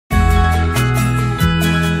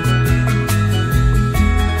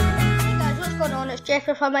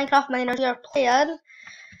Jeffrey from Minecraft Miners here playing.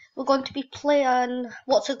 We're going to be playing,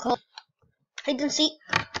 what's it called? Hide and seek.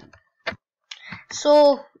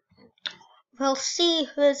 So, we'll see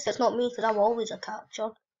who is. It's not me because I'm always a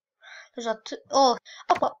catcher. There's a well,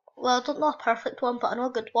 I don't know a perfect one, but I know a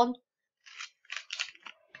good one.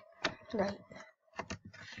 Right.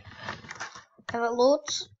 If it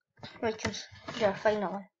loads, we can, yeah,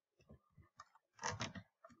 finally.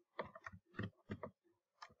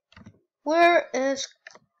 Where is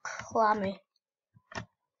Clammy?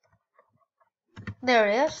 There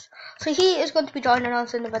he is. So he is going to be joining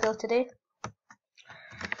us in the video today.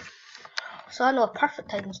 So I know a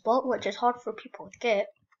perfect hiding spot, which is hard for people to get.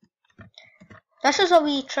 This is a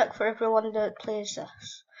wee trick for everyone that plays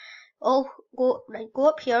this. Oh, go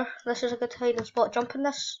up here. This is a good hiding spot. Jump in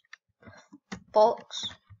this box.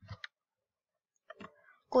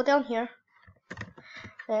 Go down here.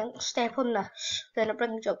 Then step on this. Then it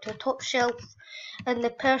brings you up to the top shelf. And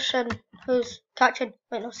the person who's catching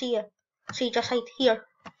might not see you. So you just hide here.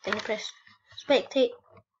 Then you press spectate.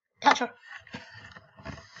 Catcher.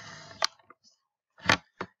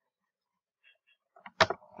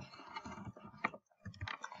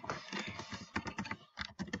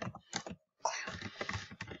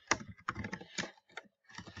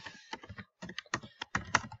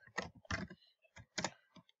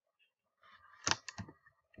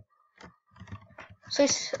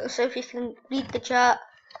 So if you can read the chat,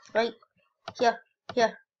 right, here.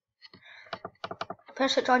 The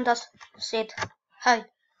person that joined us said, hi.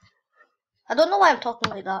 I don't know why I'm talking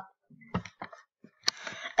like that.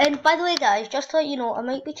 And by the way guys, just to let you know, I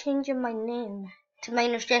might be changing my name to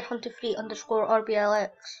minersjeff123_RBLX.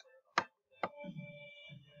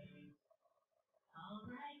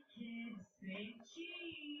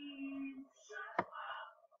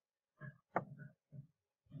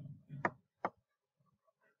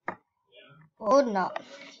 Oh no.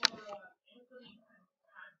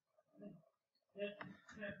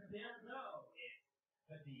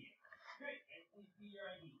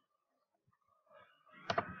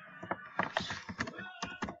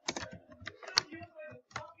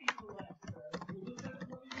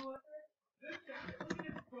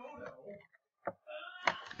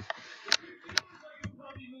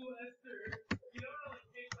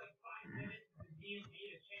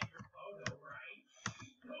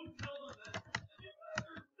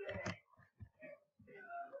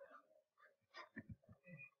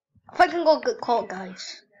 If I can go get caught,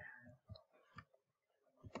 guys.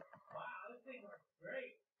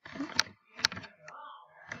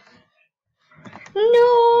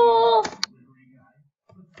 No!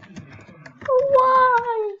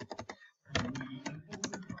 Why?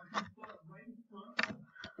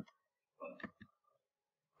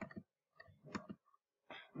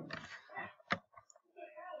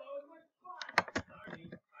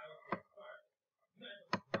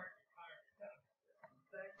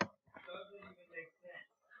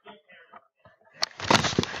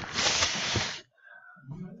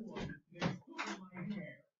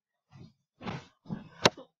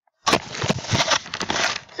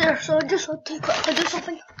 There, so I just want to quickly do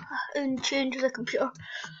something and change the computer.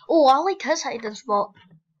 Oh, I like his hiding spot.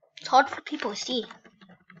 It's hard for people to see.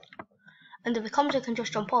 And if it comes, you can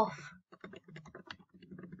just jump off.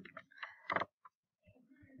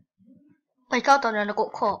 Like I done and I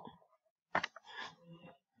got caught.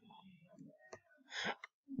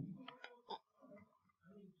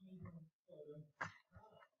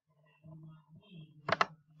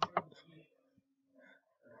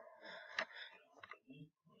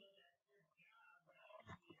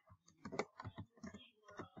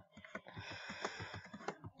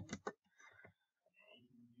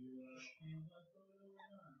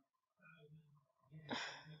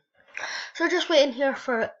 So just waiting here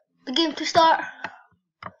for the game to start.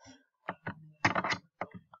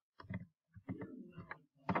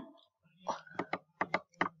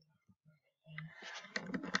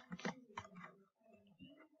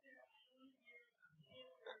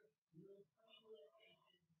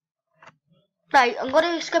 Right, I'm going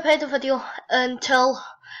to skip ahead the video until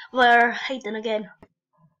we're hiding again.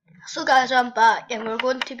 So guys, I'm back and we're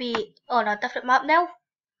going to be on a different map now.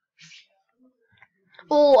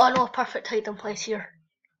 Oh, I know a perfect hiding place here.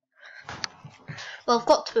 Well, I've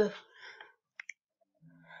got two.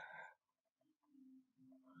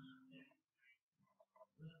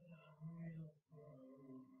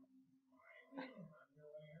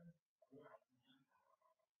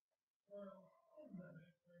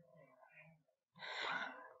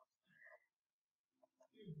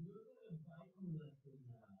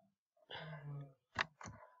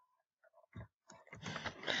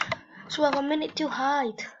 So I have a minute to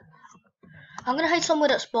hide. I'm gonna hide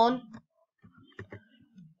somewhere at spawn.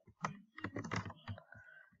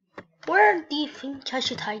 Where do you think I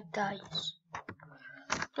should hide, guys?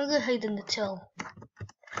 I'm gonna hide in the till.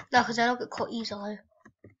 No, because I don't get caught easily.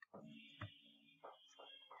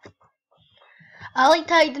 I like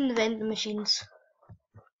to hide in the vending machines.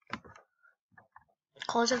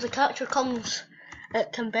 Because if the catcher comes,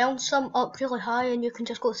 it can bounce them up really high and you can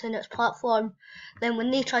just go to the next platform. Then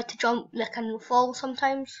when they try to jump, they can fall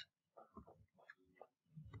sometimes.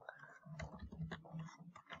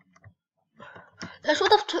 This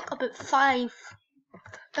would have took about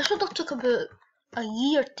This would have took about a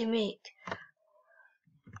year to make.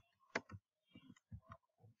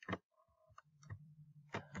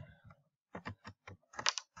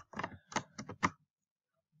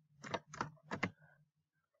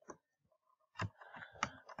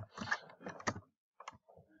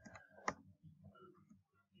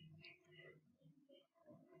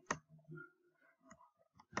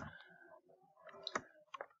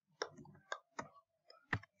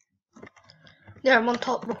 There, I'm on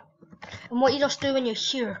top, bro. And what you just do when you're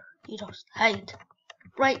here, you just hide.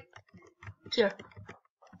 Right here.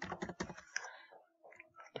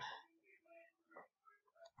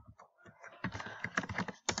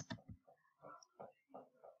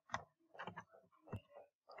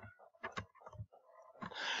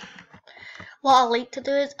 What I like to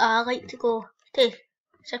do is I like to go to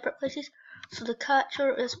separate places. So the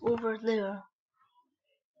catcher is over there.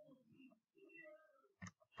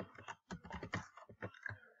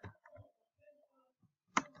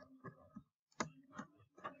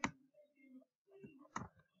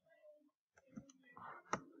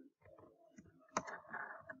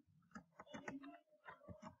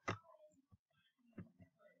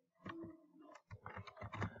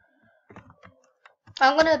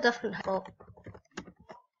 I'm gonna a different spot.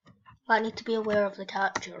 I need to be aware of the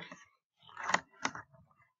catcher.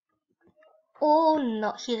 Oh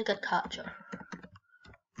no, he's a good catcher.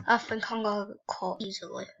 I think I'm gonna get caught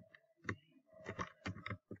easily.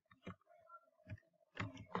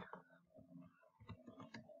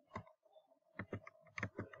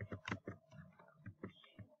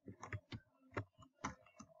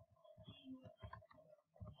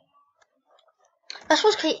 This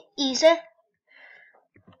was quite easy.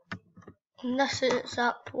 In this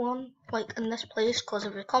exact one, like in this place, because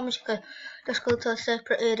if it comes, you can just go to a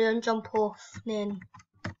separate area and jump off, then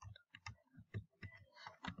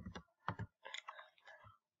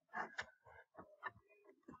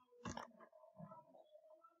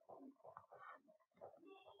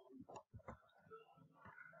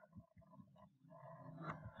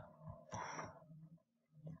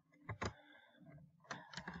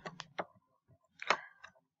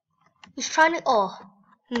he's trying to. Oh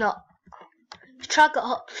no, he's trying to get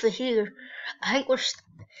up for here. I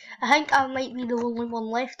think I might be the only one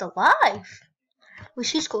left alive. Well,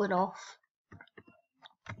 she's going off.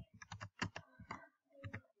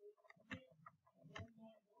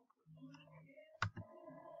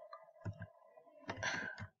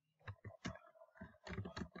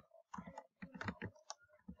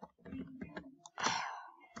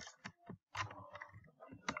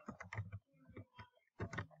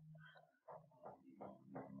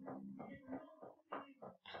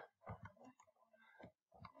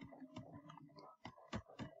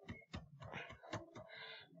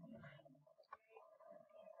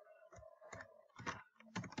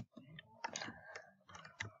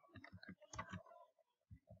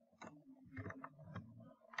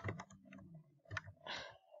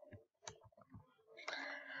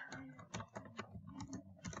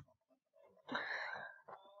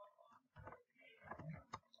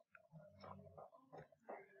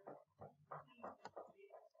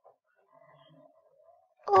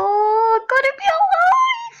 Oh, I'm gonna be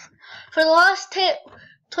alive! For the last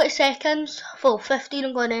 20 seconds, well 15,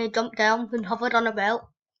 I'm gonna jump down and hover on a belt.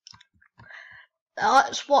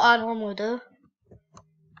 That's what I normally do.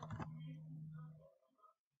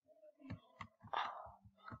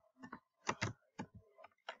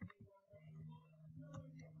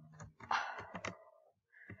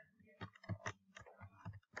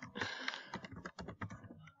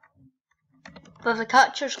 But if the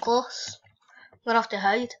catcher's close, I'm gonna have to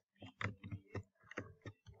hide.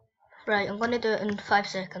 Right, I'm gonna do it in 5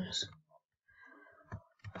 seconds.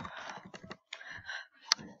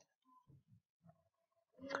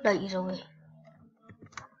 Right, he's away.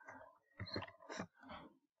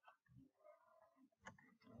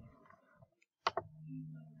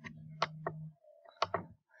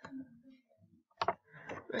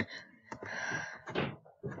 Right.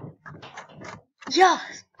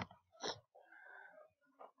 Yes!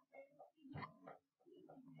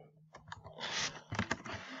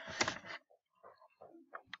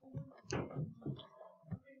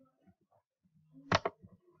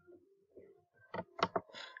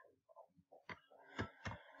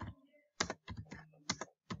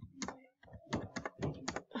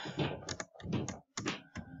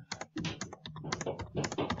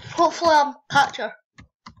 Hopefully I'm catcher.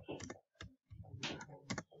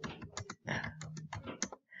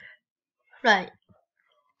 Right.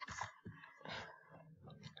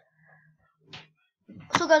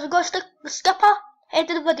 So guys, I'm going to skip a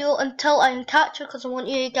head of the video until I'm catcher because I want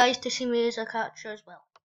you guys to see me as a catcher as well.